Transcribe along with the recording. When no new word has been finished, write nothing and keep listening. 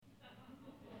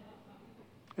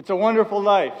It's a Wonderful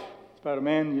Life. It's about a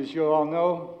man, as you all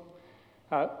know.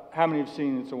 How many have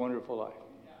seen It's a Wonderful Life?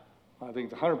 I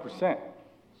think it's 100%.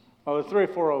 Oh, there's 3 or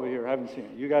 4 over here. I haven't seen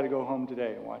it. You got to go home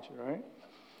today and watch it, all right?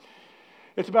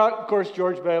 It's about, of course,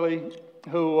 George Bailey,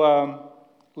 who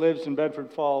lives in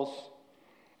Bedford Falls,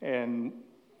 and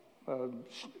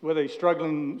with a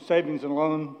struggling savings and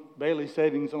loan, Bailey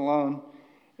Savings and Loan,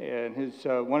 and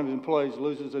one of his employees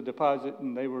loses a deposit,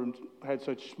 and they had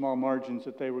such small margins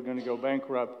that they were going to go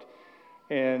bankrupt.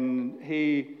 And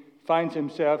he finds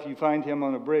himself, you find him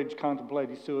on a bridge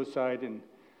contemplating suicide, and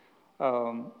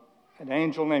an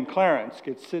angel named Clarence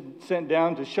gets sent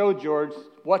down to show George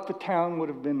what the town would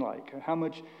have been like, how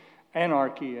much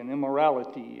anarchy and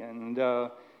immorality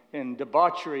and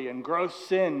debauchery and gross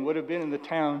sin would have been in the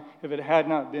town if it had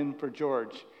not been for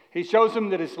George. He shows him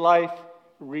that his life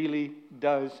really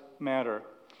does matter.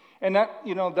 And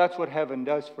that's what heaven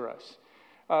does for us.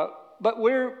 But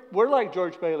we're like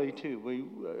George Bailey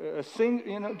too.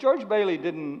 George Bailey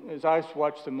didn't, as I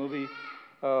watched the movie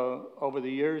over the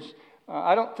years,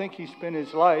 I don't think he spent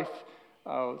his life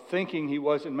thinking he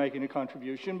wasn't making a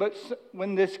contribution. But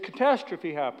when this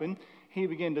catastrophe happened, he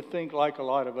began to think like a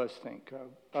lot of us think.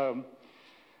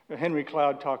 Henry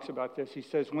Cloud talks about this. He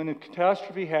says, when a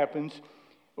catastrophe happens,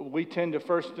 we tend to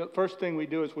first thing we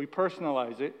do is we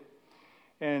personalize it.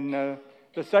 And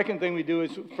the second thing we do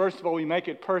is, first of all, we make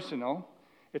it personal.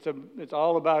 It's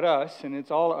all about us, and it's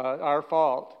all our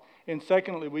fault. And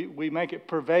secondly, we make it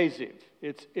pervasive.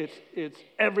 It's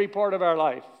every part of our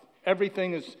life.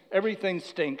 Everything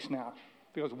stinks now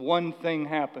because one thing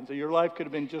happens. So your life could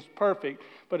have been just perfect,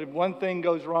 but if one thing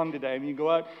goes wrong today, if you go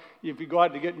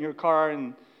out to get in your car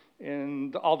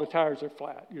and all the tires are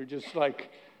flat, you're just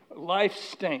like, life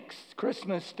stinks.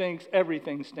 Christmas stinks.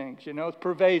 Everything stinks. It's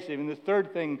pervasive. And the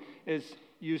third thing is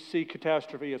you see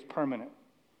catastrophe as permanent.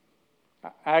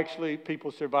 Actually,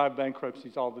 people survive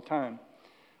bankruptcies all the time.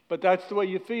 But that's the way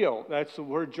you feel. That's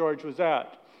where George was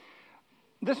at.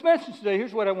 This message today,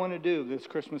 here's what I want to do, this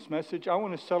Christmas message. I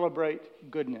want to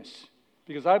celebrate goodness.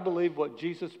 Because I believe what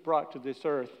Jesus brought to this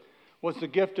earth was the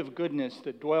gift of goodness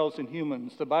that dwells in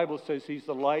humans. The Bible says he's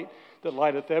the light that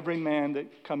lighteth every man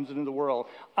that comes into the world.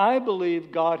 I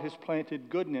believe God has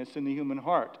planted goodness in the human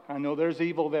heart. I know there's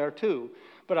evil there too,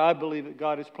 but I believe that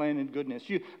God has planted goodness.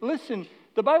 You listen,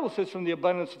 the Bible says from the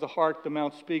abundance of the heart the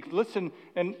mouth speaks. Listen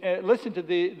to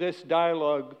this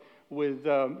dialogue with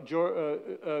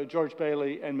George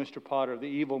Bailey and Mr. Potter, the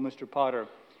evil Mr. Potter.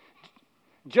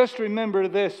 Just remember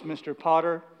this, Mr.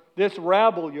 Potter, this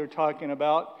rabble you're talking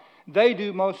about, they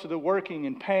do most of the working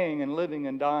and paying and living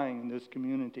and dying in this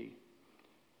community.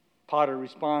 Potter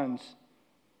responds,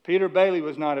 Peter Bailey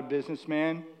was not a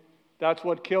businessman. That's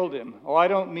what killed him. Oh, I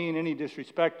don't mean any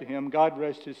disrespect to him. God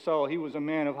rest his soul. He was a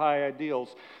man of high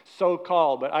ideals,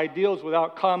 so-called. But ideals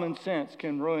without common sense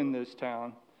can ruin this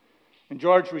town. And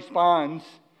George responds,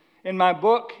 in my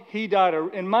book, he died a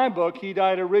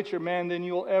richer man than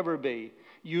you'll ever be.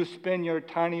 You spin your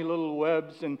tiny little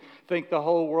webs and think the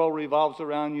whole world revolves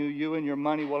around you, you and your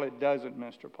money. Well, it doesn't,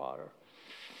 Mr. Potter.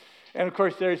 And of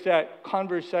course, there's that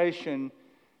conversation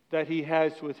that he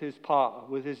has with his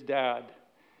dad,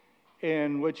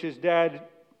 in which his dad,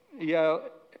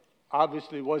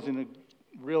 obviously wasn't a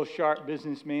real sharp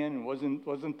businessman and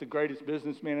wasn't the greatest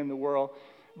businessman in the world.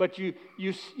 But you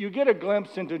get a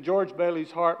glimpse into George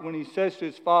Bailey's heart when he says to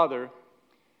his father,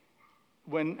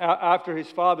 after his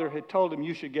father had told him,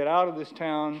 you should get out of this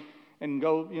town and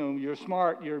go, you're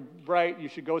smart, you're bright, you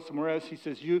should go somewhere else. He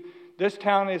says, this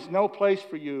town is no place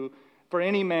for you, for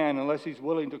any man, unless he's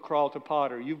willing to crawl to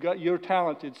Potter. You're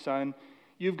talented, son.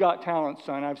 You've got talent,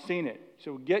 son. I've seen it.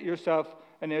 So get yourself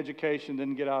an education,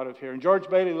 then get out of here. And George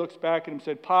Bailey looks back at him and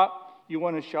said, Pop, you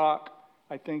want a shock?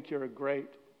 I think you're a great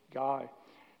guy.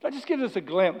 That just gives us a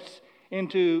glimpse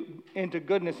into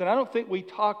goodness. And I don't think we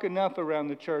talk enough around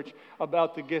the church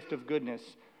about the gift of goodness.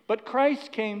 But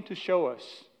Christ came to show us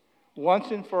once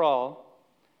and for all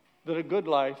that a good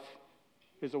life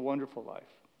is a wonderful life.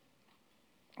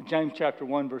 James chapter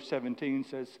 1 verse 17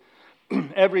 says,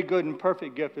 every good and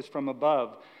perfect gift is from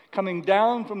above, coming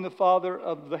down from the Father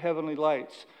of the heavenly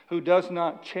lights, who does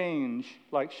not change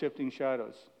like shifting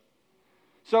shadows.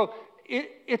 So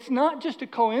it's not just a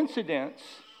coincidence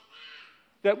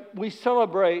that we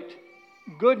celebrate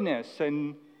goodness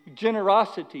and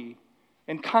generosity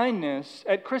and kindness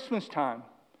at Christmas time.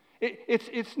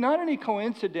 It's not any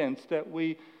coincidence that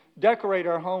we decorate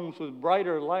our homes with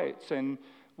brighter lights and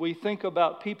we think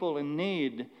about people in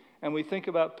need and we think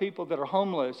about people that are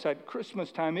homeless at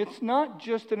Christmas time. It's not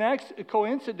just a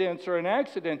coincidence or an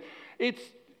accident.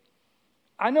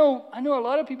 I know a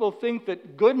lot of people think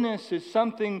that goodness is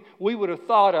something we would have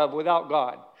thought of without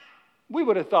God. We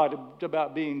would have thought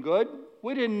about being good.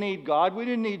 We didn't need God. We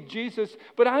didn't need Jesus.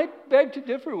 But I beg to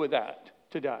differ with that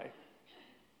today.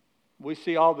 We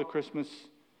see all the Christmas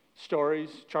stories,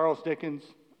 Charles Dickens'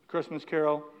 Christmas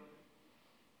Carol.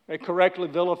 It correctly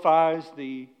vilifies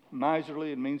the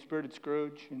miserly and mean-spirited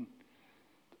Scrooge. And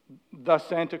thus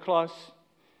Santa Claus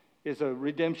is a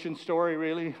redemption story,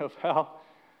 really, of how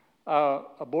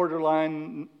a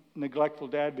borderline neglectful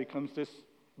dad becomes this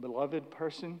beloved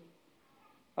person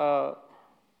and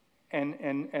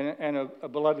a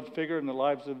beloved figure in the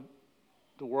lives of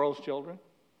the world's children.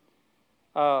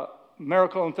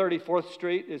 Miracle on 34th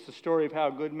Street is the story of how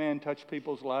a good man touched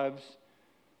people's lives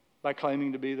by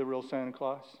claiming to be the real Santa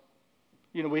Claus.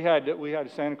 You know, we had a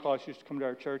Santa Claus used to come to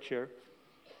our church here,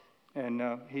 and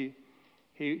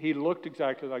he looked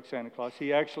exactly like Santa Claus.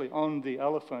 He actually owned the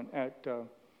elephant at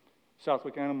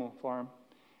Southwick Animal Farm,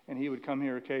 and he would come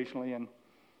here occasionally, and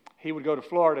he would go to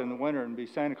Florida in the winter and be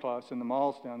Santa Claus in the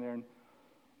malls down there. And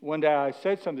one day I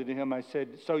said something to him. I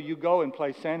said, "So you go and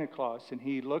play Santa Claus?" And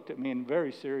he looked at me and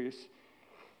very serious.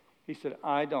 He said,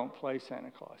 "I don't play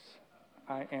Santa Claus.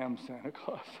 I am Santa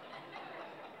Claus."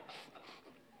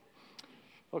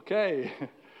 Okay.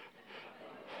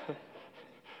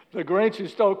 The Grinch Who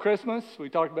Stole Christmas. We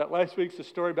talked about last week's the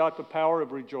story about the power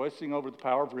of rejoicing over the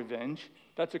power of revenge.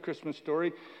 That's a Christmas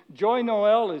story. Joy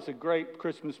Noel is a great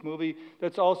Christmas movie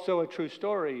that's also a true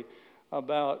story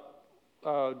about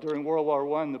during World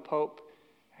War I, the Pope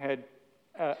had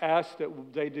asked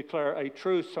that they declare a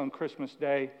truce on Christmas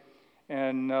Day,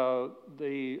 and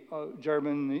the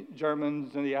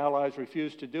Germans and the Allies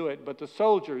refused to do it, but the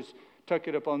soldiers took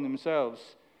it upon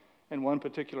themselves in one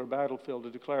particular battlefield to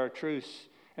declare a truce.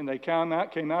 And they came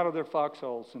out of their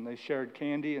foxholes, and they shared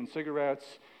candy and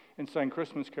cigarettes and sang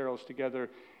Christmas carols together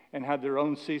and had their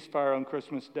own ceasefire on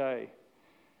Christmas Day.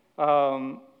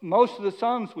 Most of the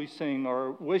songs we sing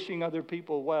are wishing other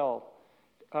people well,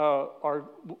 are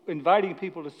inviting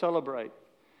people to celebrate.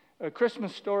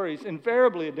 Christmas stories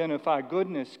invariably identify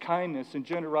goodness, kindness, and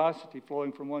generosity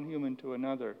flowing from one human to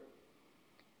another.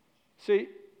 See,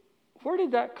 where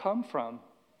did that come from?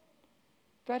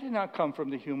 That did not come from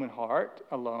the human heart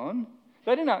alone.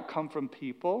 That did not come from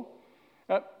people.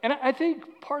 And I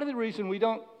think part of the reason we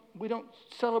don't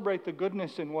celebrate the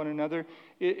goodness in one another,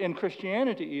 in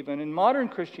Christianity even, in modern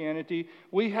Christianity,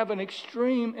 we have an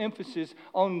extreme emphasis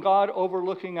on God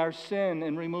overlooking our sin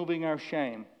and removing our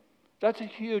shame. That's a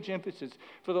huge emphasis.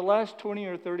 For the last 20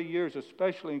 or 30 years,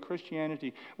 especially in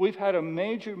Christianity, we've had a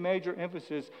major, major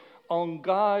emphasis on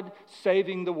God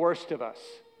saving the worst of us.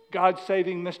 God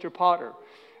saving Mr. Potter.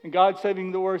 And God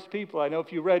saving the worst people. I know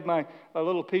if you read a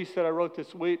little piece that I wrote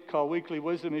this week called Weekly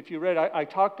Wisdom, if you read, I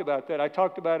talked about that. I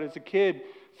talked about as a kid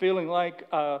feeling like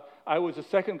I was a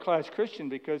second-class Christian,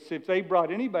 because if they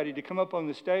brought anybody to come up on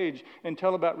the stage and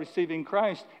tell about receiving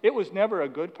Christ, it was never a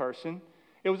good person.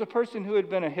 It was a person who had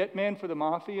been a hitman for the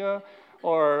mafia,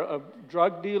 or a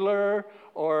drug dealer,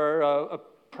 or a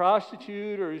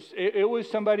prostitute, or it was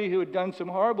somebody who had done some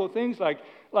horrible things, like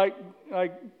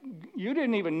you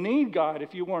didn't even need God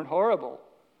if you weren't horrible.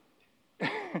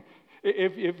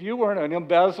 if you weren't an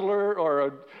embezzler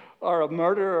or a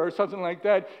murderer or something like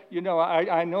that. You know,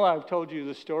 I know I've told you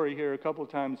the story here a couple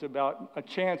times about a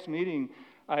chance meeting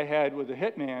I had with a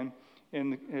hitman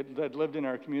that lived in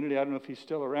our community. I don't know if he's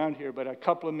still around here, but a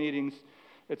couple of meetings.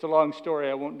 It's a long story.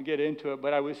 I won't get into it.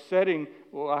 But I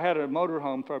had a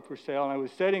motorhome for sale, and I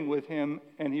was sitting with him,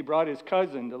 and he brought his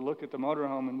cousin to look at the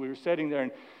motorhome, and we were sitting there,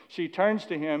 and she turns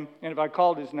to him, and if I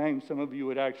called his name, some of you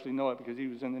would actually know it because he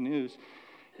was in the news.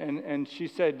 And she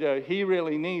said, he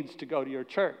really needs to go to your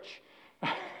church.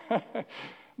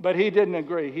 But he didn't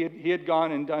agree. He had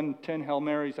gone and done 10 Hail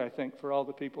Marys, I think, for all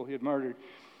the people he had murdered,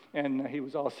 and he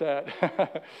was all set.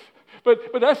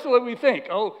 But that's the way we think.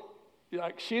 Oh,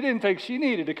 like she didn't think she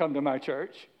needed to come to my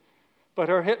church, but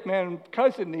her hitman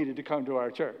cousin needed to come to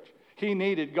our church. He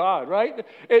needed God, right?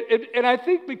 And I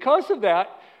think because of that,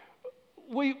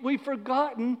 we've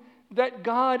forgotten that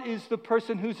God is the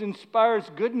person who inspires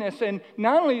goodness. And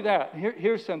not only that,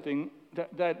 here's something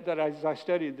that as I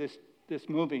studied this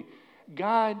movie,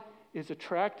 God is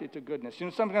attracted to goodness. You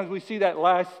know, sometimes we see that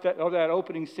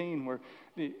opening scene where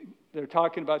they're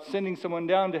talking about sending someone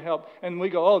down to help, and we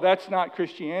go, oh, that's not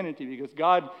Christianity, because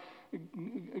God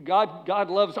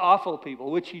loves awful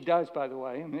people, which he does, by the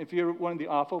way. I mean, if you're one of the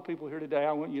awful people here today,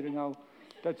 I want you to know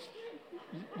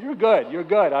you're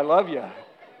good. I love you.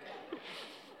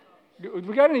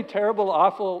 We got any terrible,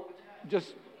 awful,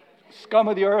 just scum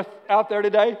of the earth out there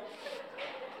today?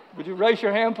 Would you raise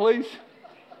your hand, please?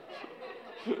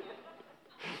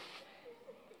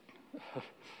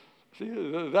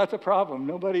 See, that's a problem.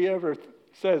 Nobody ever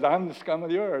says, I'm the scum of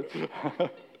the earth.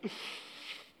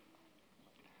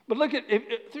 But look at,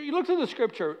 if you look through the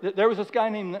scripture, there was this guy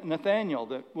named Nathaniel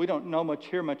that we don't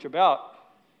hear much about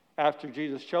after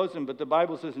Jesus chose him, but the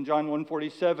Bible says in John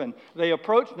 1:47, they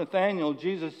approached Nathanael.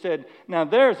 Jesus said, now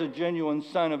there's a genuine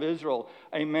son of Israel,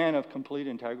 a man of complete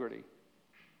integrity.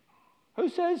 Who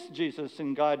says Jesus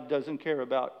and God doesn't care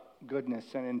about goodness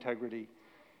and integrity?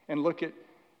 And look at,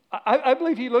 I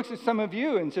believe he looks at some of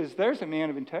you and says, there's a man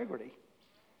of integrity.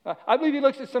 I believe he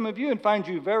looks at some of you and finds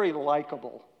you very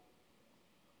likable.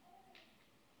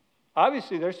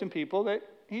 Obviously, there's some people that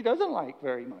he doesn't like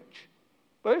very much.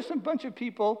 But there's some bunch of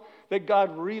people that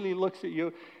God really looks at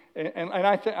you. And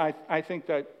I think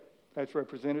that's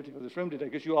representative of this room today,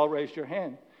 because you all raised your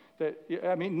hand.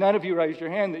 None of you raised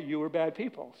your hand that you were bad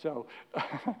people. So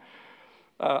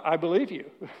I believe you.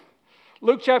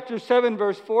 Luke chapter 7,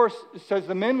 verse 4 says,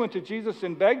 the men went to Jesus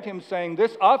and begged him, saying,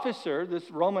 this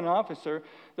Roman officer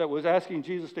that was asking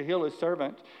Jesus to heal his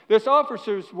servant, this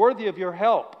officer is worthy of your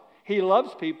help. He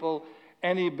loves people,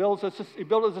 and he built us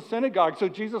a synagogue. So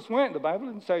Jesus went. The Bible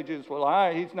didn't say Jesus,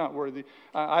 he's not worthy.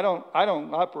 I don't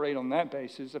operate on that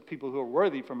basis of people who are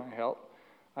worthy for my help.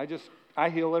 I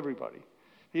heal everybody.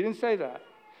 He didn't say that.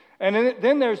 And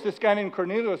then there's this guy named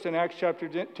Cornelius in Acts chapter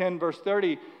 10, verse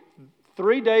 30.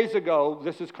 3 days ago,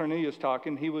 this is Cornelius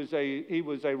talking. He was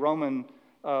a Roman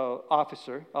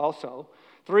officer also.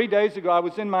 3 days ago, I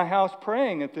was in my house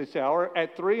praying at this hour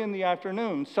at 3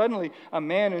 p.m. Suddenly, a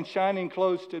man in shining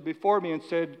clothes stood before me and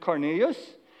said, Cornelius,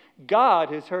 God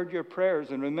has heard your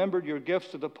prayers and remembered your gifts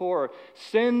to the poor.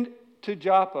 Send to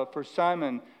Joppa for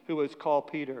Simon, who is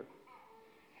called Peter.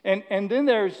 And then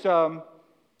there's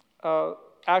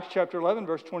Acts chapter 11,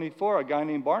 verse 24, a guy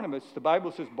named Barnabas. The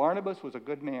Bible says Barnabas was a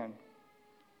good man,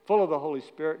 full of the Holy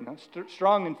Spirit, and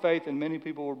strong in faith, and many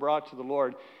people were brought to the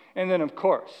Lord. And then, of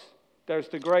course, there's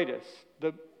the greatest,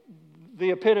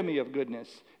 the epitome of goodness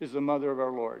is the mother of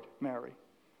our Lord, Mary.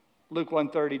 Luke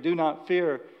 1:30, do not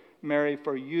fear, Mary,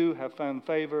 for you have found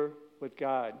favor with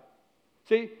God.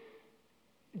 See,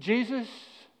 Jesus,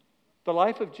 the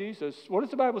life of Jesus, what does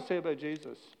the Bible say about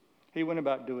Jesus? He went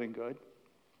about doing good.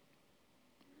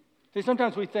 See,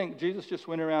 sometimes we think Jesus just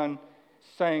went around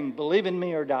saying, believe in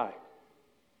me or die.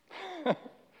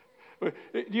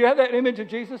 Do you have that image of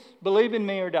Jesus? Believe in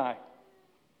me or die.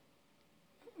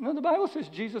 No, the Bible says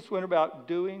Jesus went about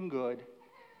doing good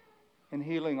and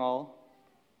healing all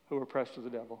who were oppressed of the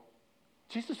devil.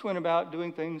 Jesus went about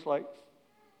doing things like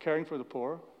caring for the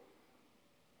poor,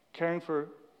 caring for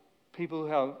people who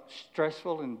have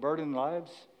stressful and burdened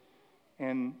lives,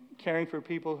 and caring for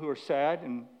people who are sad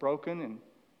and broken and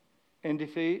in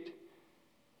defeat.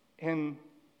 And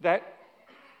that,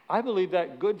 I believe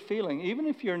that good feeling, even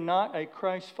if you're not a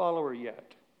Christ follower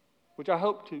yet, which I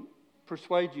hope to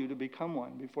persuade you to become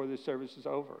one before this service is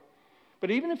over.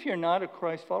 But even if you're not a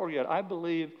Christ follower yet, I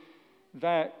believe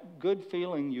that good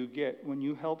feeling you get when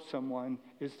you help someone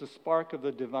is the spark of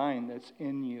the divine that's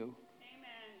in you.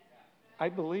 Amen. I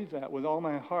believe that with all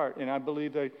my heart, and I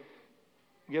believe that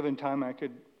given time I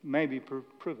could maybe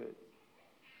prove it.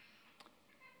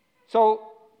 So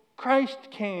Christ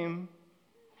came,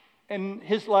 and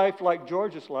his life, like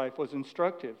George's life, was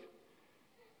instructive.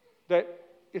 That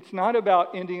it's not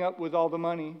about ending up with all the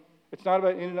money. It's not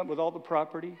about ending up with all the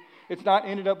property. It's not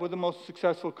ending up with the most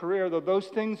successful career, though those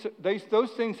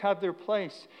things have their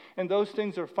place, and those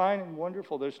things are fine and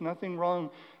wonderful. There's nothing wrong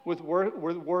with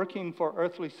working for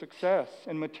earthly success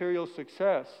and material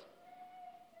success.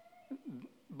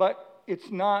 But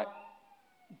it's not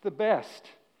the best.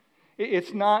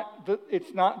 It's not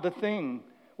the thing.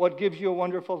 What gives you a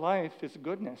wonderful life is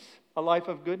goodness, a life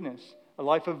of goodness, a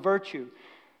life of virtue.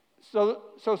 So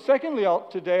secondly,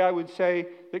 today I would say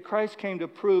that Christ came to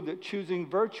prove that choosing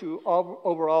virtue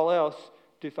over all else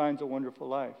defines a wonderful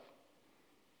life.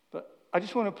 But I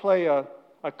just want to play a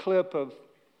clip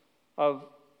of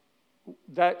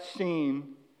that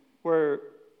scene where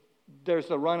there's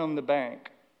a run on the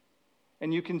bank.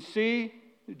 And you can see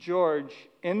George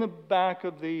in the back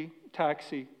of the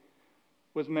taxi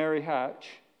with Mary Hatch.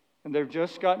 And they've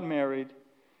just gotten married.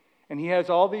 And he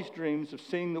has all these dreams of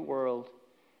seeing the world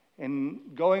and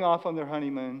going off on their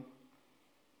honeymoon.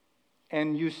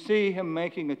 And you see him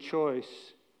making a choice.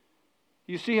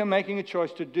 You see him making a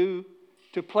choice to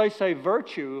place a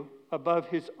virtue above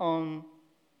his own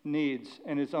needs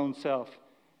and his own self.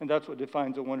 And that's what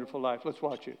defines a wonderful life. Let's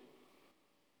watch it.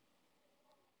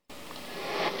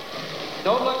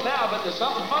 Don't look now, but there's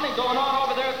something funny going on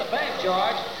over there at the bank,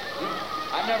 George.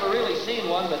 I've never really seen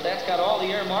one, but that's got all the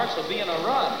earmarks of being a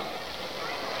run.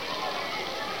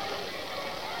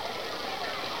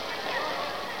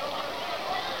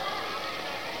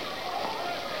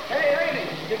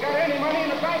 you got any money in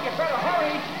the bank, you better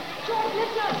hurry. George,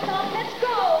 let's not stop. Let's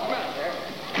go. Wait a minute there.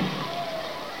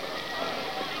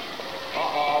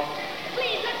 Uh-oh.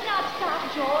 Please, let's not stop,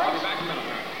 I'll George. be back in a minute,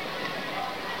 Mary.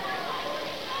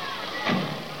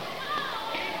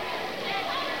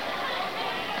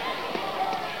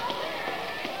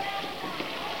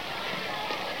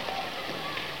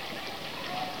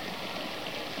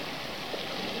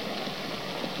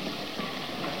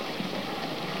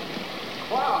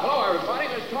 Well, hello, everybody.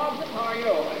 Miss Thompson, how are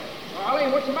you?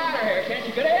 Arlene, what's the matter here? Can't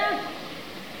you get in?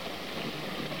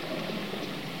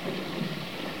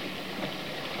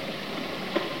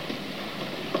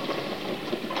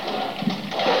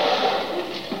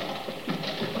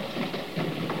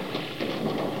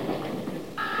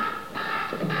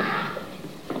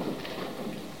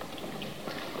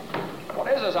 What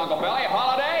is this, Uncle Billy? A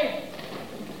holiday?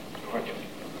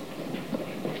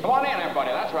 Come on in,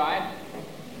 everybody. That's right.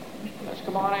 Let's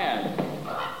come on in.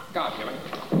 Come on, Jimmy.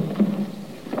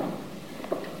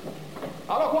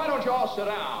 Now, look, why don't you all sit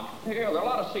down? Here, there are a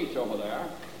lot of seats over there.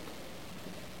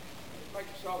 Make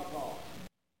yourself at home.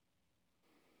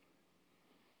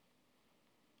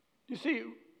 You see,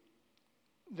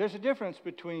 there's a difference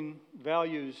between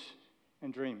values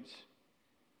and dreams.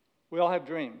 We all have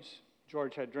dreams.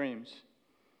 George had dreams.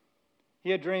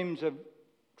 He had dreams of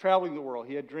traveling the world.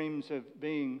 He had dreams of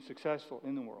being successful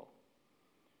in the world.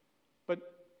 But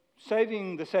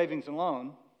saving the savings and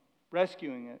loan,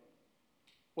 rescuing it,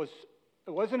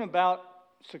 it wasn't about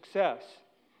success.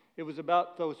 It was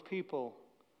about those people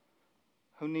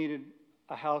who needed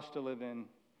a house to live in,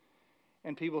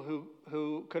 and people who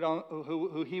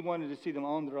he wanted to see them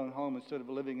own their own home instead of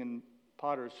living in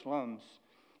potter's slums.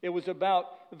 It was about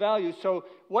values. So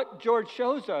what George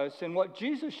shows us and what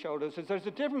Jesus showed us is there's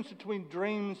a difference between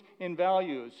dreams and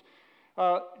values.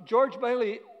 George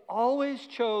Bailey always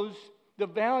chose the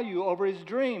value over his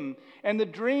dream. And the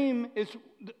dream is,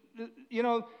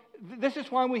 this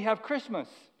is why we have Christmas.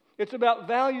 It's about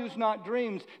values, not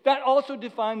dreams. That also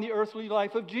defined the earthly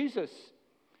life of Jesus.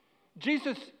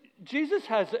 Jesus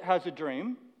has a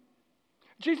dream.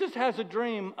 Jesus has a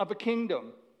dream of a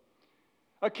kingdom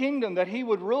that he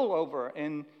would rule over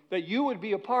and that you would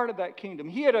be a part of that kingdom.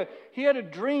 He had a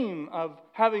dream of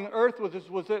having earth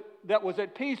that was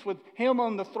at peace with him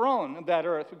on the throne of that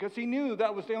earth, because he knew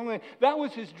that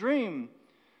was his dream.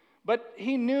 But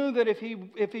he knew that if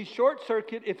he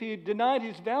short-circuited, if he denied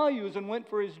his values and went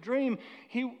for his dream,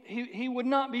 he would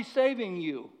not be saving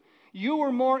you. You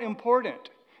were more important.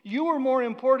 You were more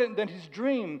important than his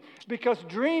dream, because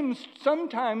dreams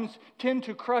sometimes tend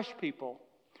to crush people.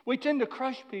 We tend to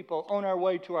crush people on our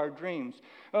way to our dreams.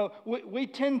 We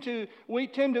tend to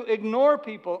ignore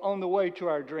people on the way to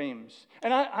our dreams.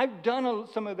 And I've done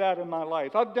some of that in my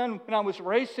life. When I was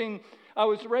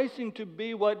racing to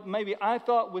be what maybe I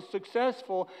thought was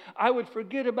successful. I would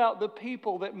forget about the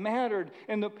people that mattered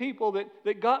and the people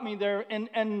that got me there.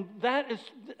 And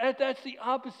that's the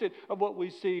opposite of what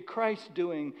we see Christ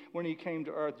doing when he came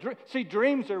to earth. See,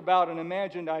 dreams are about an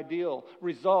imagined ideal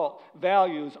result.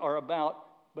 Values are about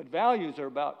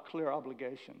clear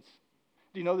obligations.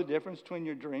 Do you know the difference between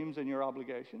your dreams and your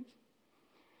obligations?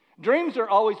 Dreams are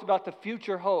always about the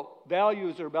future hope.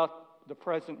 Values are about the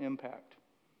present impact.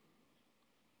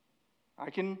 I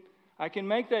can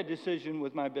make that decision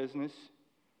with my business.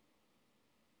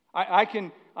 I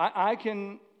can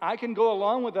go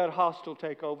along with that hostile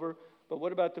takeover, but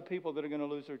what about the people that are going to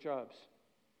lose their jobs?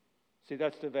 See,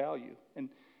 that's the value. And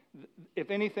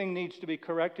if anything needs to be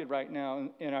corrected right now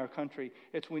in our country,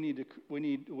 it's we need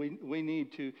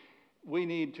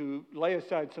to lay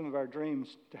aside some of our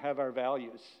dreams to have our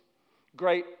values.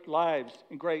 Great lives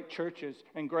and great churches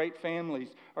and great families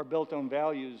are built on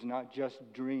values, not just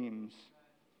dreams.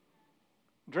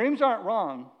 Dreams aren't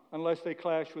wrong unless they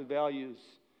clash with values.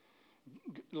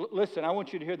 Listen, I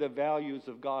want you to hear the values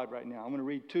of God right now. I'm going to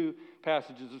read 2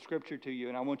 passages of Scripture to you,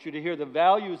 and I want you to hear the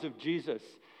values of Jesus.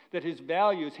 That his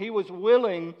values, he was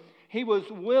willing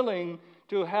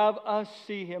to have us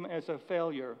see him as a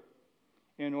failure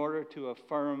in order to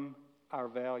affirm our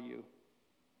value.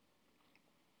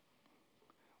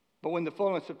 But when the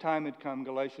fullness of time had come,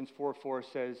 Galatians 4:4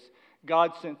 says,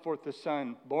 God sent forth the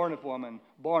Son, born of woman,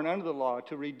 born under the law,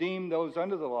 to redeem those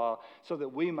under the law, so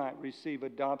that we might receive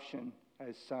adoption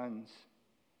as sons.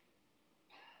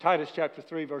 Titus chapter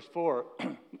 3, verse 4,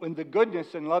 when the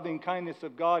goodness and loving kindness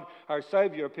of God, our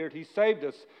Savior, appeared, he saved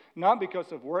us, not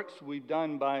because of works we've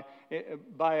done by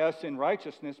us in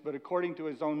righteousness, but according to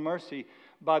his own mercy,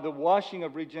 by the washing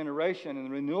of regeneration and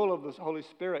the renewal of the Holy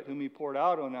Spirit, whom he poured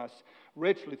out on us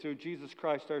richly through Jesus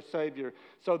Christ our Savior,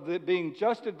 so that being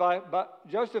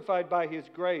justified by his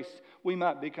grace, we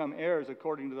might become heirs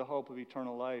according to the hope of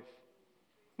eternal life.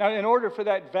 Now, in order for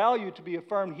that value to be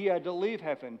affirmed, he had to leave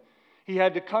heaven. He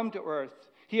had to come to earth.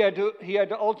 He had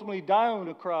to ultimately die on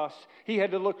a cross. He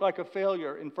had to look like a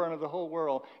failure in front of the whole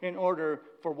world in order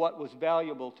for what was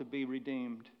valuable to be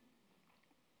redeemed.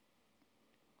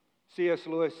 C.S.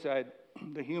 Lewis said,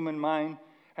 the human mind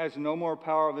has no more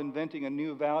power of inventing a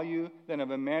new value than of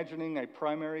imagining a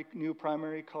new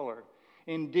primary color.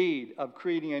 Indeed, of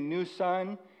creating a new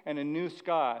sun and a new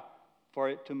sky for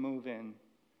it to move in.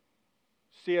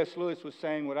 C.S. Lewis was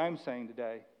saying what I'm saying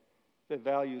today, that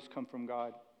values come from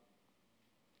God.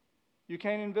 You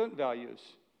can't invent values.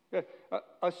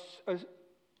 A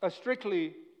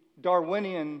strictly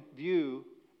Darwinian view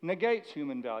negates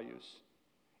human values.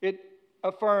 It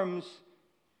affirms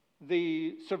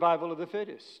the survival of the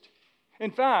fittest.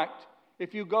 In fact,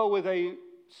 if you go with a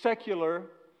secular,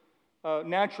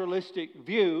 naturalistic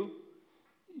view,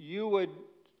 you would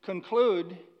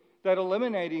conclude that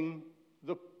eliminating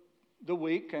the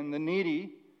weak and the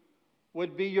needy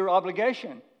would be your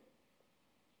obligation,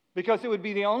 because it would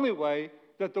be the only way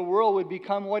that the world would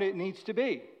become what it needs to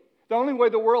be. The only way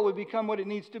the world would become what it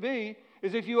needs to be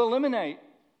is if you eliminate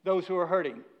those who are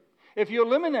hurting. If you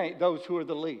eliminate those who are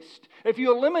the least, if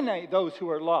you eliminate those who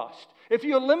are lost, if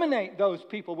you eliminate those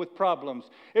people with problems,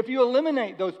 if you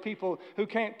eliminate those people who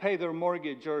can't pay their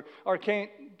mortgage or can't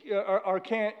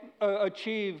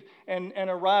achieve and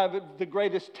arrive at the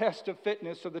greatest test of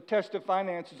fitness or the test of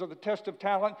finances or the test of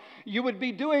talent, you would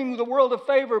be doing the world a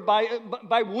favor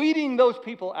by weeding those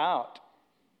people out.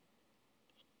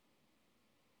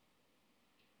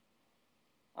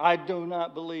 I do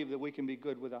not believe that we can be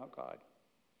good without God.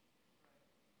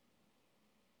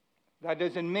 That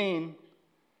doesn't mean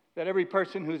that every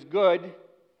person who's good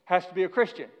has to be a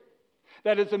Christian.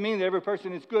 That doesn't mean that every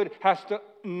person who's good has to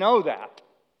know that.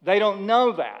 They don't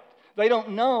know that. They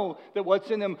don't know that what's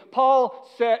in them. Paul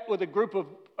sat with a group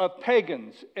of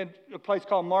pagans in a place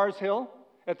called Mars Hill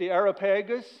at the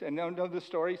Areopagus. And I know the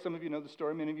story. Some of you know the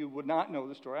story. Many of you would not know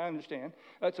the story. I understand.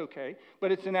 That's okay.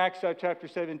 But it's in Acts chapter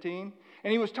 17.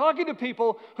 And he was talking to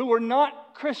people who were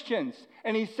not Christians.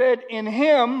 And he said, in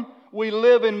him we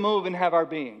live and move and have our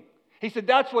being. He said,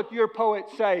 that's what your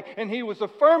poets say. And he was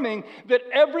affirming that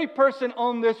every person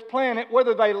on this planet,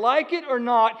 whether they like it or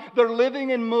not, they're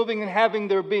living and moving and having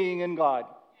their being in God.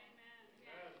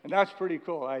 And that's pretty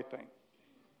cool, I think.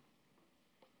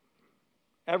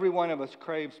 Every one of us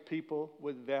craves people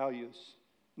with values,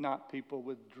 not people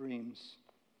with dreams.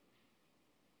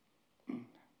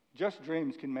 Just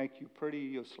dreams can make you pretty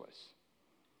useless.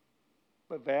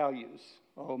 But values,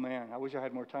 oh man, I wish I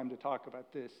had more time to talk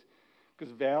about this.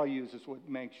 Because values is what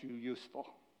makes you useful.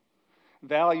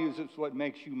 Values is what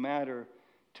makes you matter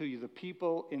to you. The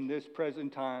people in this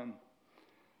present time.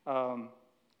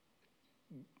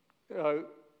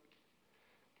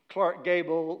 Clark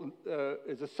Gable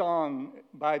is a song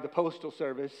by the Postal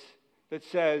Service that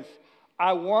says,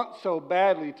 I want so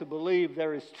badly to believe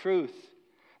there is truth,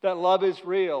 that love is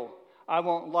real. I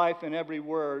want life in every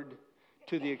word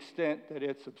to the extent that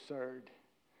it's absurd.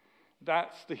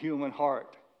 That's the human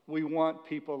heart. We want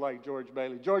people like George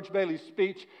Bailey. George Bailey's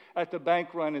speech at the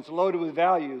bank run is loaded with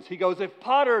values. He goes, if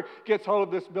Potter gets hold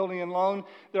of this building and loan,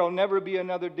 there will never be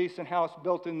another decent house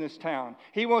built in this town.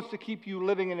 He wants to keep you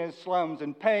living in his slums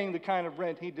and paying the kind of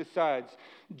rent he decides.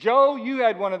 Joe, you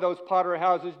had one of those Potter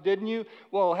houses, didn't you?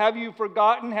 Well, have you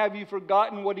forgotten? Have you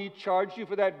forgotten what he charged you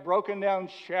for that broken down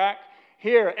shack?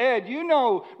 Here, Ed,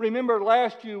 remember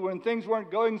last year when things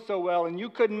weren't going so well and you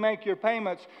couldn't make your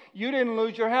payments, you didn't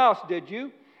lose your house, did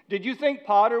you? Did you think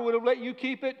Potter would have let you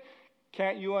keep it?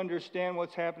 Can't you understand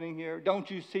what's happening here? Don't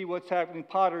you see what's happening?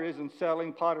 Potter isn't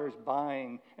selling, Potter is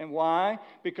buying. And why?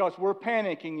 Because we're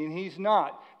panicking and he's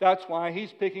not. That's why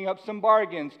he's picking up some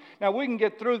bargains. Now, we can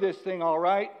get through this thing all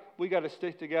right. We got to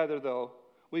stick together, though.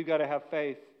 We've got to have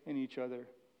faith in each other.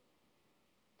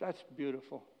 That's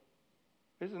beautiful.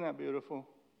 Isn't that beautiful?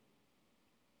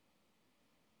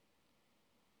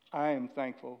 I am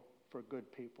thankful for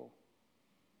good people.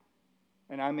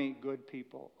 And I meet good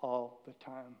people all the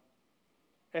time.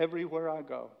 Everywhere I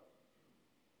go.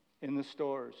 In the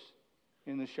stores,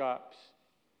 in the shops,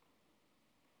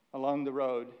 along the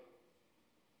road,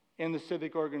 in the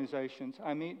civic organizations,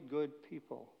 I meet good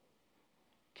people.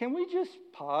 Can we just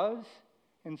pause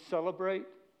and celebrate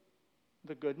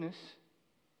the goodness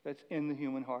that's in the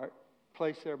human heart,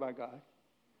 placed there by God.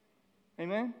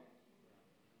 Amen?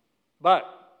 But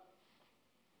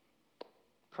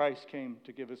Christ came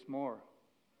to give us more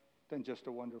than just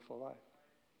a wonderful life.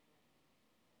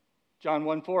 John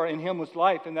 1:4, in him was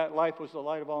life, and that life was the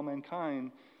light of all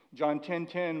mankind. John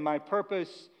 10:10, my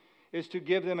purpose is to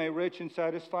give them a rich and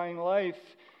satisfying life.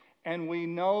 And we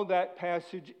know that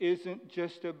passage isn't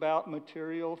just about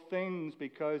material things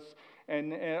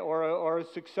or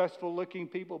successful looking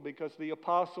people, because the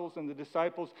apostles and the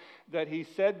disciples that he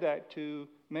said that to,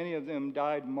 many of them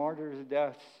died martyrs'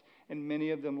 deaths, and many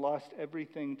of them lost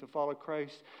everything to follow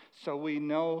Christ. So we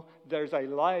know there's a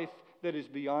life that is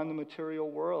beyond the material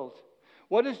world.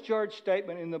 What does George's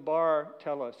statement in the bar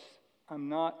tell us? I'm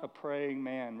not a praying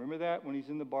man. Remember that when he's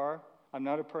in the bar? I'm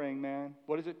not a praying man.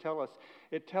 What does it tell us?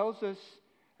 It tells us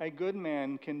a good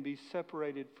man can be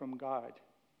separated from God.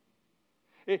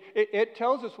 It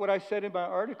tells us what I said in my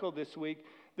article this week,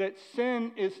 that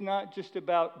sin is not just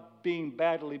about being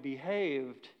badly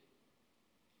behaved.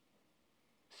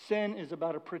 Sin is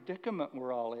about a predicament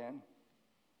we're all in.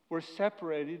 We're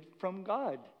separated from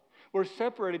God. We're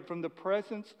separated from the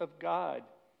presence of God.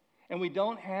 And we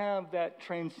don't have that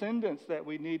transcendence that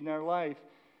we need in our life.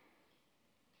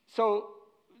 So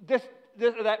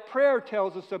that prayer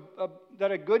tells us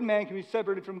that a good man can be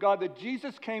separated from God, that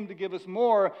Jesus came to give us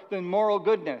more than moral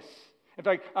goodness. In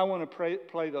fact, I want to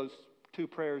play those two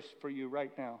prayers for you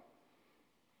right now.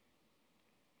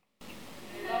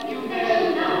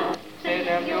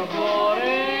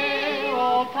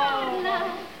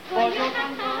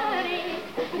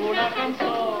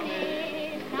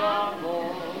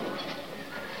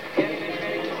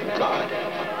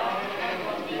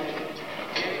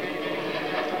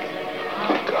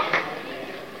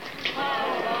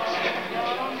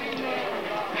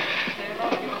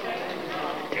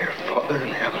 Father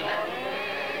in heaven,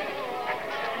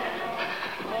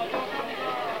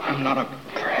 I'm not a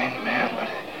praying man, but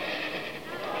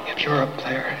if you're up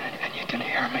there and you can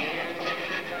hear me,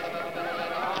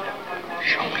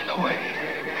 show me the way.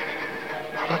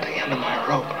 I'm at the end of my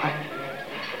rope, right?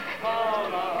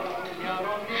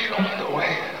 Show me the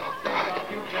way, oh God.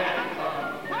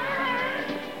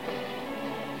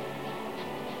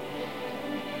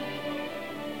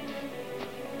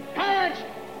 Clarence!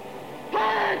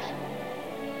 Clarence!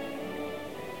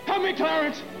 Help me,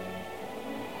 Clarence!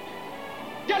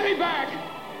 Get me back!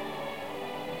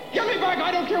 Get me back!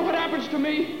 I don't care what happens to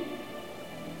me!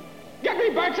 Get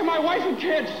me back to my wife and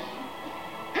kids!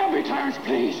 Help me, Clarence,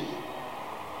 please!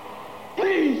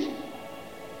 Please!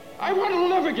 I want to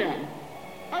live again!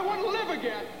 I want to live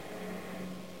again!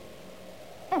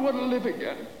 I want to live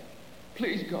again!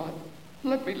 Please, God,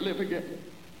 let me live again.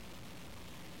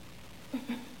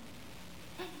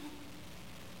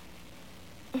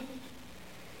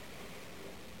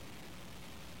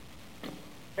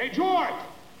 Hey, George!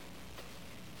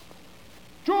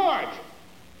 George!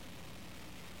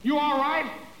 You all right?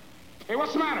 Hey,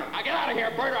 what's the matter? Now get out of here,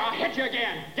 Bert, or I'll hit you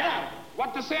again. Get out.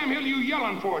 What the Sam Hill you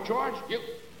yelling for, George?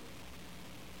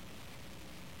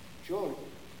 George.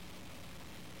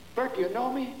 Bert, do you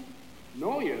know me?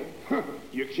 Know you?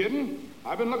 You kidding?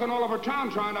 I've been looking all over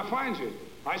town trying to find you.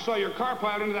 I saw your car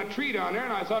piled into that tree down there,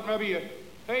 and I thought maybe you...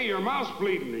 Hey, your mouth's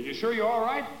bleeding. Are you sure you're all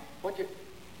right? What you...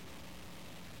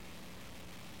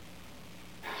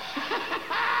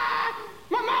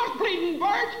 My mouth's bleeding,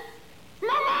 Bert!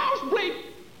 My mouth's bleeding!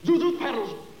 Zuzu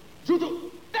pedals! Zuzu...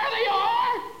 There they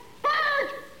are!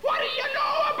 Bert! What do you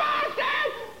know about that?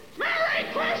 Merry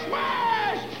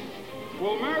Christmas!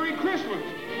 Well, Merry Christmas!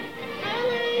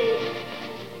 Merry!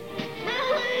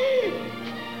 Merry!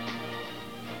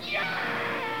 Yay!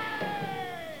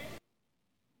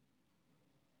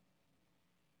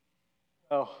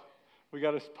 Well, we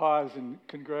got to pause and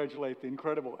congratulate the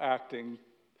incredible acting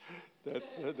that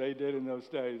they did in those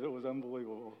days. It was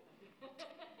unbelievable.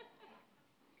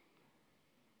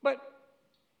 But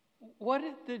what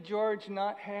did George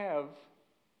not have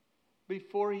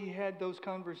before he had those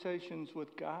conversations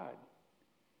with God?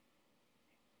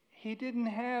 He didn't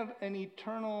have an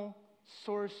eternal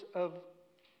source of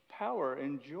power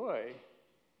and joy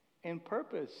and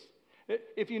purpose.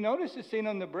 If you notice the scene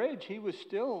on the bridge, he was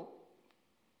still,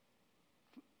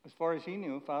 as far as he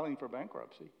knew, filing for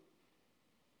bankruptcy.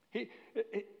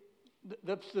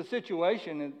 The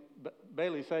situation,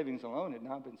 Bailey Savings alone, had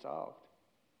not been solved.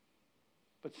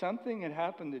 But something had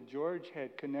happened that George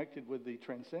had connected with the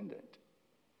transcendent.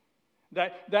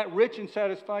 That rich and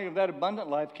satisfying of that abundant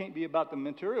life can't be about the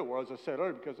material world, as I said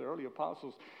earlier, because the early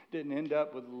apostles didn't end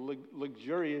up with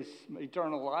luxurious,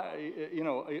 eternal,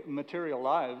 material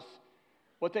lives.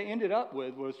 What they ended up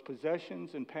with was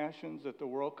possessions and passions that the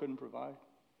world couldn't provide,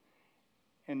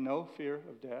 and no fear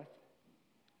of death,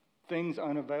 things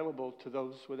unavailable to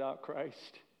those without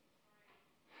Christ.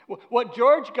 What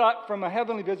George got from a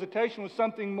heavenly visitation was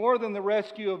something more than the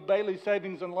rescue of Bailey's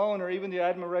Savings and Loan or even the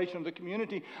admiration of the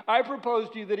community. I propose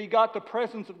to you that he got the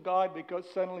presence of God because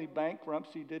suddenly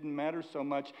bankruptcy didn't matter so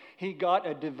much. He got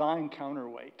a divine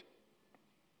counterweight.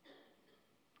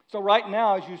 So right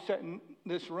now, as you sit in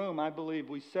this room, I believe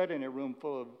we sit in a room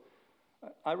full of,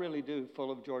 I really do,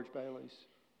 full of George Baileys.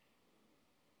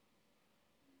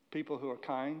 People who are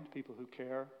kind, people who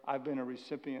care. I've been a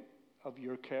recipient of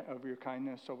your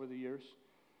kindness over the years.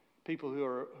 People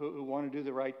who want to do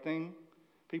the right thing.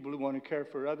 People who want to care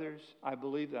for others. I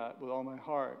believe that with all my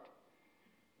heart.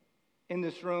 In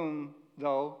this room,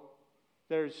 though,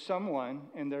 there's someone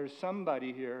and there's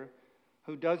somebody here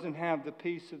who doesn't have the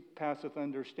peace that passeth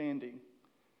understanding.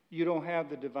 You don't have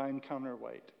the divine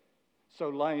counterweight. So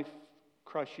life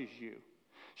crushes you.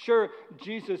 Sure,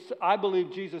 I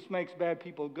believe Jesus makes bad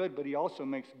people good, but he also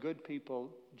makes good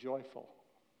people joyful.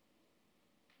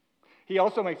 He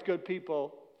also makes good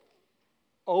people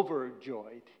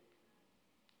overjoyed.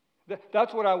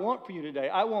 That's what I want for you today.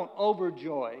 I want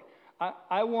overjoy.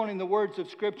 I want, in the words of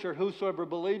Scripture, whosoever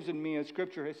believes in me, as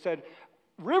Scripture has said,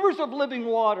 rivers of living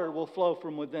water will flow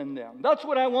from within them. That's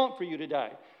what I want for you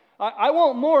today. I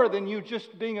want more than you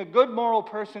just being a good moral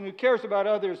person who cares about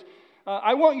others.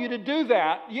 I want you to do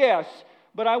that, yes,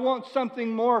 but I want something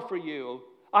more for you.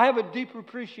 I have a deep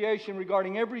appreciation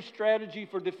regarding every strategy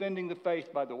for defending the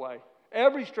faith, by the way.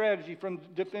 Every strategy from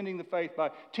defending the faith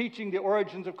by teaching the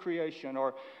origins of creation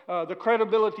or the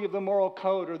credibility of the moral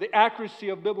code or the accuracy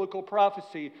of biblical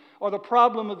prophecy or the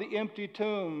problem of the empty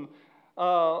tomb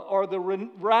or the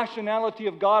rationality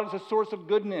of God as a source of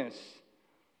goodness.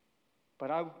 But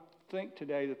I think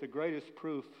today that the greatest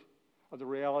proof of the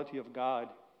reality of God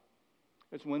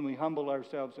is when we humble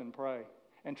ourselves and pray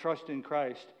and trust in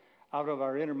Christ. Out of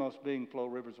our innermost being flow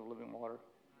rivers of living water.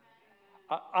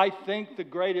 I think the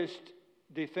greatest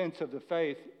defense of the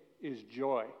faith is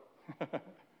joy.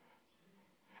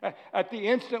 At the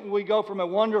instant we go from a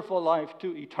wonderful life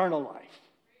to eternal life.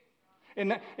 In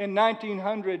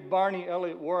 1900, Barney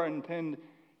Elliott Warren penned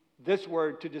this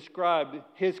word to describe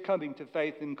his coming to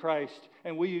faith in Christ,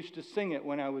 and we used to sing it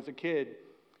when I was a kid.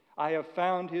 I have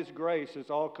found his grace is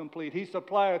all complete. He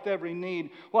supplieth every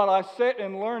need. While I sit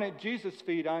and learn at Jesus'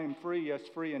 feet, I am free, yes,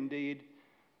 free indeed.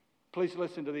 Please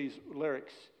listen to these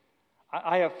lyrics.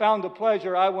 I have found the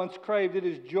pleasure I once craved. It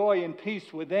is joy and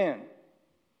peace within.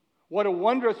 What a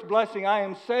wondrous blessing. I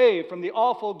am saved from the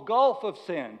awful gulf of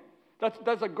sin.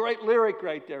 That's a great lyric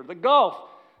right there. The gulf,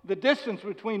 the distance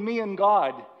between me and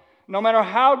God. No matter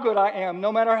how good I am,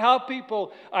 no matter how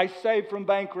people I save from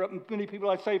many people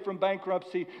I save from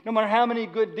bankruptcy, no matter how many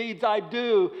good deeds I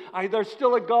do, there's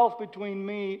still a gulf between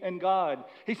me and God.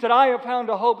 He said, I have found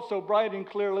a hope so bright and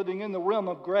clear living in the realm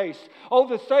of grace. Oh,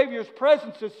 the Savior's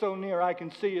presence is so near I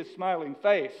can see his smiling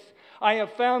face. I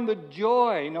have found the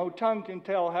joy no tongue can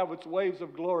tell how its waves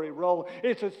of glory roll.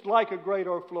 It's like a great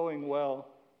o'erflowing well.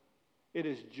 It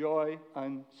is joy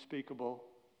unspeakable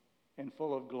and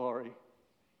full of glory.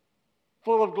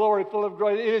 Full of glory, full of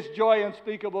glory. It is joy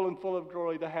unspeakable and full of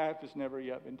glory. The half has never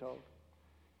yet been told.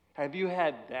 Have you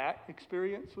had that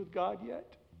experience with God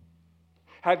yet?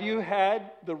 Have you had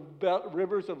the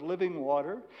rivers of living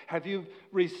water? Have you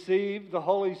received the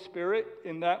Holy Spirit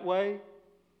in that way?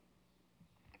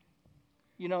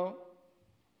 You know,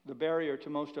 the barrier to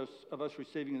most of us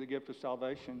receiving the gift of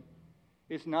salvation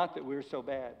is not that we're so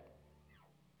bad.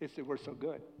 It's that we're so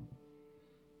good.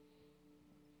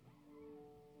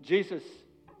 Jesus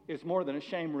is more than a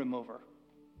shame remover.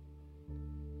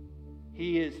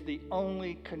 He is the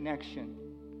only connection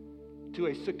to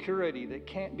a security that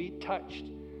can't be touched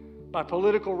by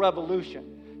political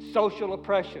revolution, social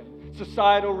oppression,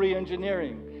 societal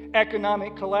reengineering,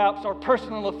 economic collapse, or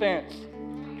personal offense.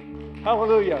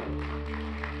 Hallelujah.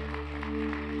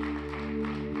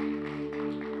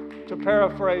 To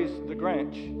paraphrase the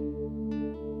Grinch,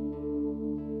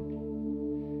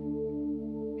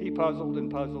 he puzzled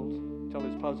and puzzled till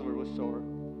his puzzler was sore.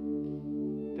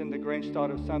 Then the Grinch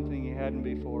thought of something he hadn't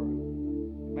before.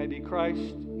 Maybe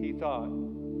Christ, he thought,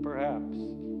 perhaps,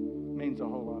 means a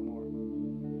whole lot more.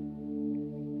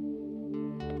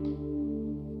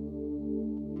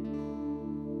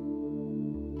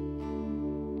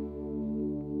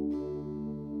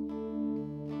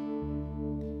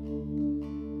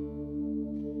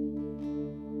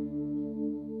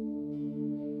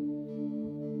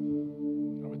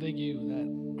 Thank you that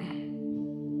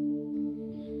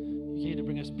you came to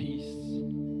bring us peace.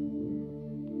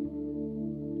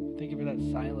 Thank you for that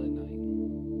silent night.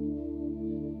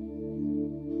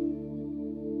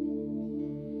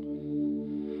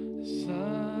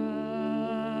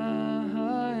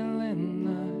 Silent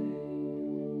night.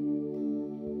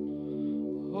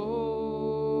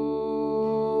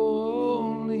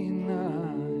 Holy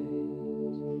night.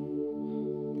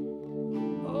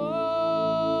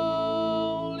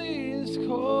 All is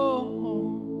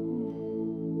cold.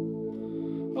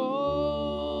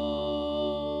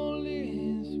 All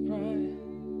is bright.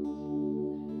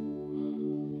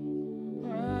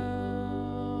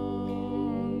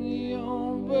 Round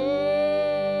your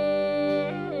virgin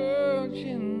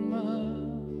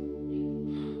mother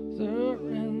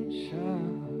and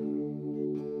child.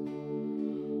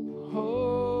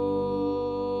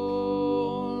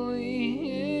 Holy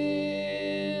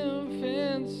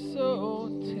infant, so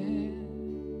tender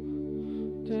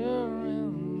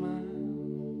and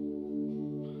mild,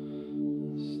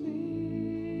 sleep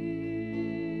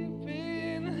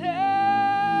in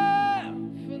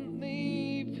heavenly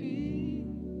peace.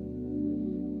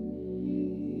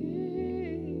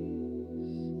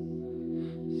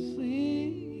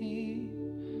 Sleep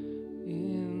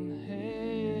in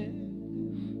heavenly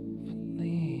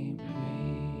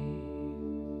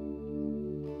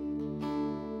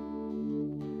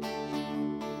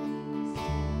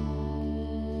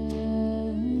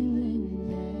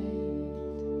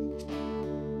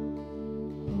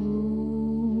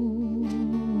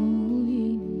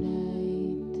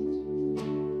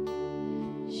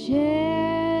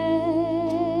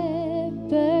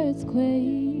Shepherds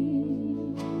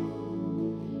quake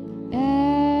at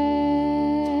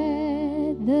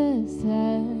the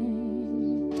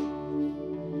sight,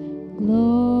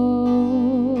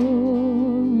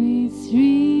 glory stream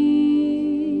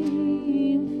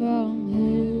from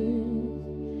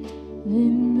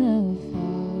heaven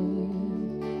afar,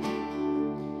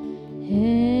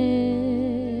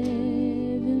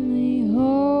 heavenly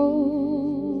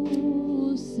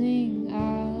hosts sing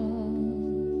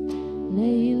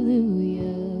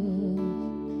Alleluia.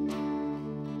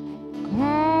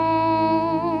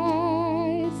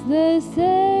 Christ the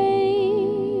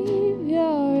Savior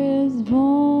is born.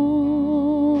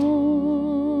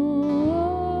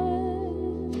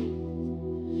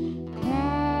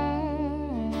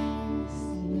 Christ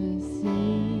the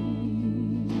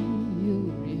Savior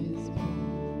is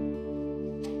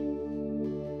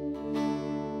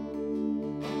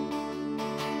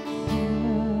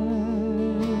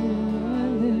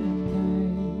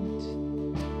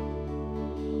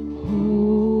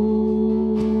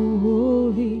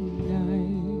holy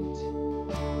night,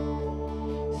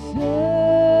 Son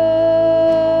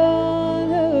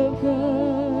of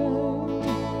God,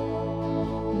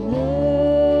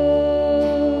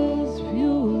 love's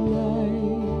pure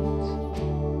light,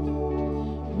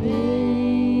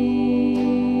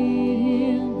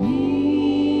 radiant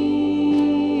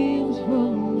beams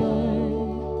from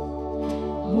light,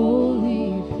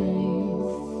 holy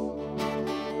face.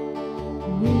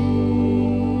 With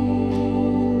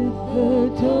the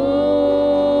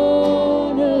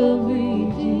dawn of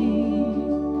redeeming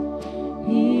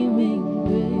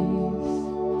grace,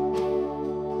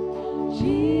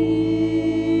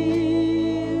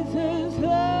 Jesus,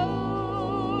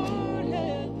 Lord,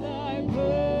 at thy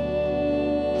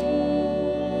birth,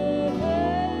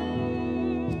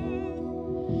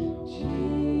 Jesus,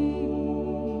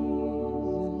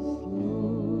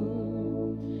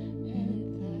 Lord,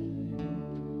 at thy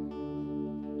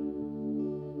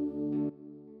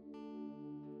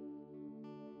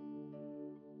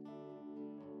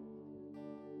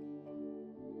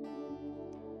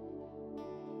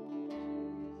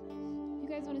If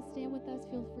you guys want to stand with us,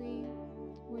 feel free.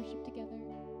 Worship together.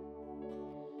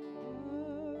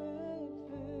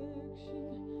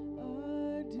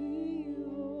 Our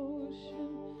devotion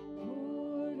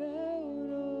poured out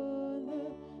on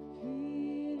the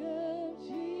feet of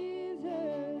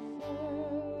Jesus.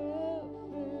 Our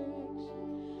affection,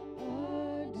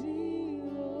 our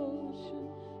devotion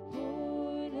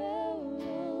poured out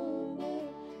on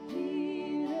the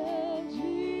feet of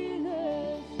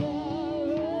Jesus.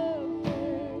 Our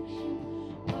affection,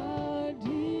 our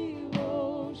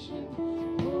devotion.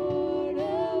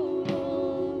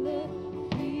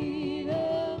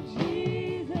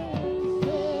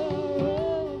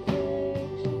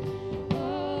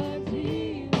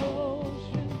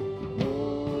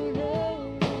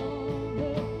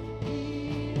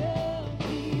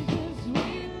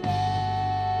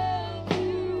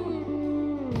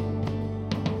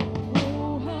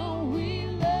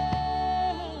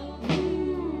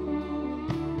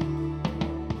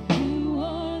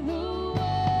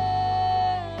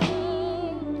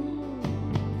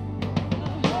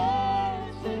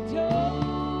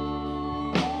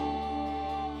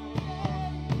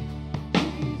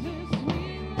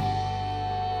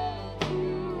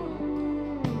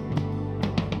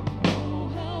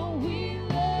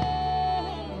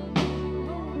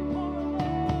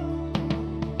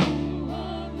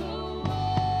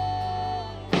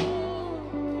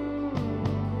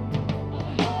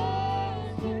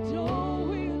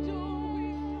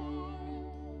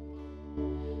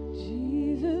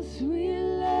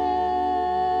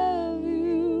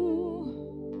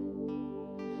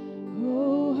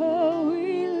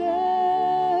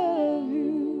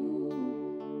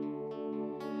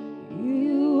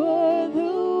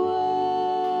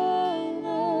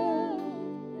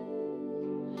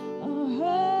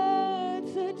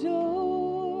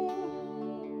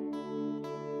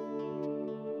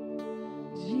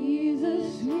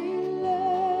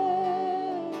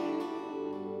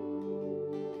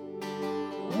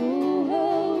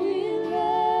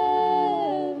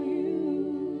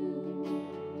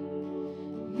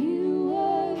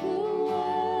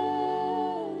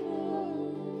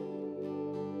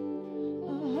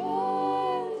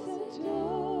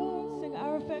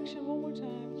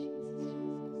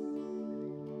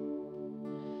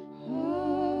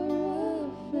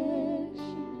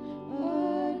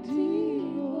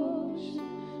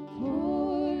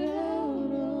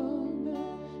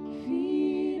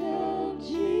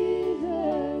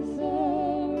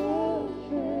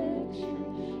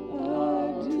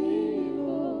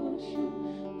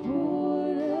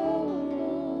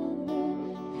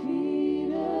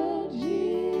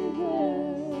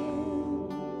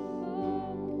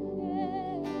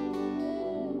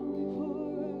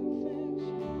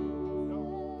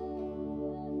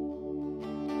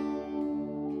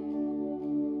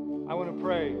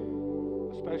 pray,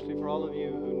 especially for all of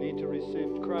you who need to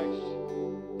receive Christ.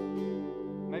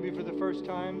 Maybe for the first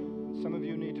time, some of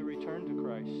you need to return to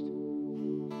Christ.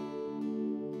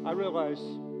 I realize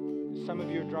some of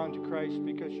you are drawn to Christ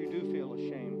because you do feel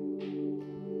ashamed.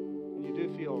 And you do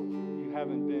feel you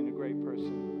haven't been a great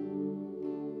person.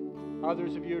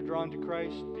 Others of you are drawn to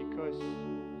Christ because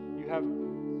you have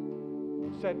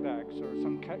setbacks or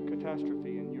some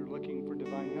catastrophe and you're looking for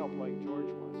divine help like George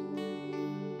was.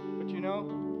 But you know,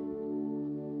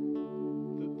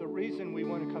 the reason we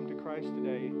want to come to Christ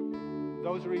today,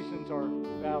 those reasons are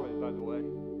valid, by the way.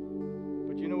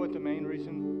 But you know what the main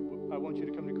reason I want you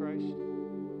to come to Christ?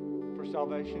 For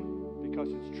salvation? Because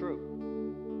it's true.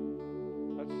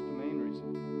 That's the main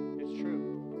reason. It's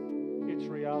true. It's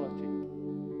reality.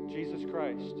 Jesus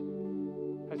Christ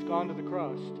has gone to the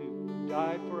cross to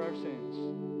die for our sins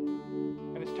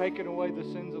and has taken away the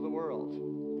sins of the world.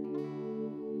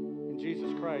 And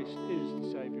Jesus Christ is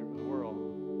the Savior of the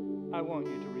world. I want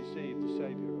you to receive the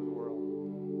Savior of the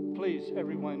world. Please,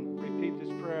 everyone, repeat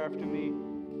this prayer after me.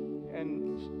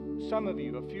 And some of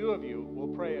you, a few of you,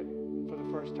 will pray it for the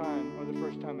first time or the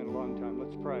first time in a long time.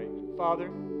 Let's pray.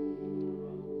 Father,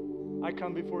 I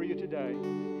come before you today.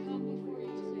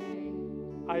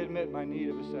 I admit my need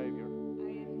of a Savior.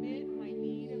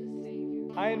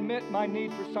 I admit my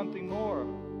need for something more.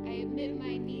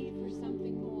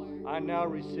 I now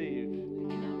receive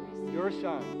your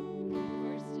Son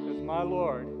as my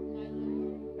Lord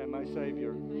and my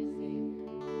Savior.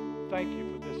 Thank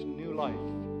you for this new life.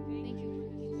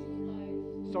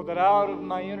 So that out of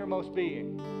my innermost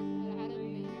being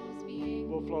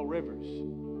will flow rivers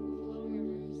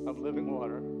of living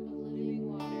water.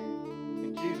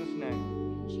 In Jesus' name.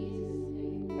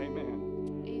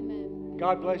 Amen.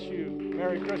 God bless you.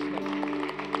 Merry Christmas.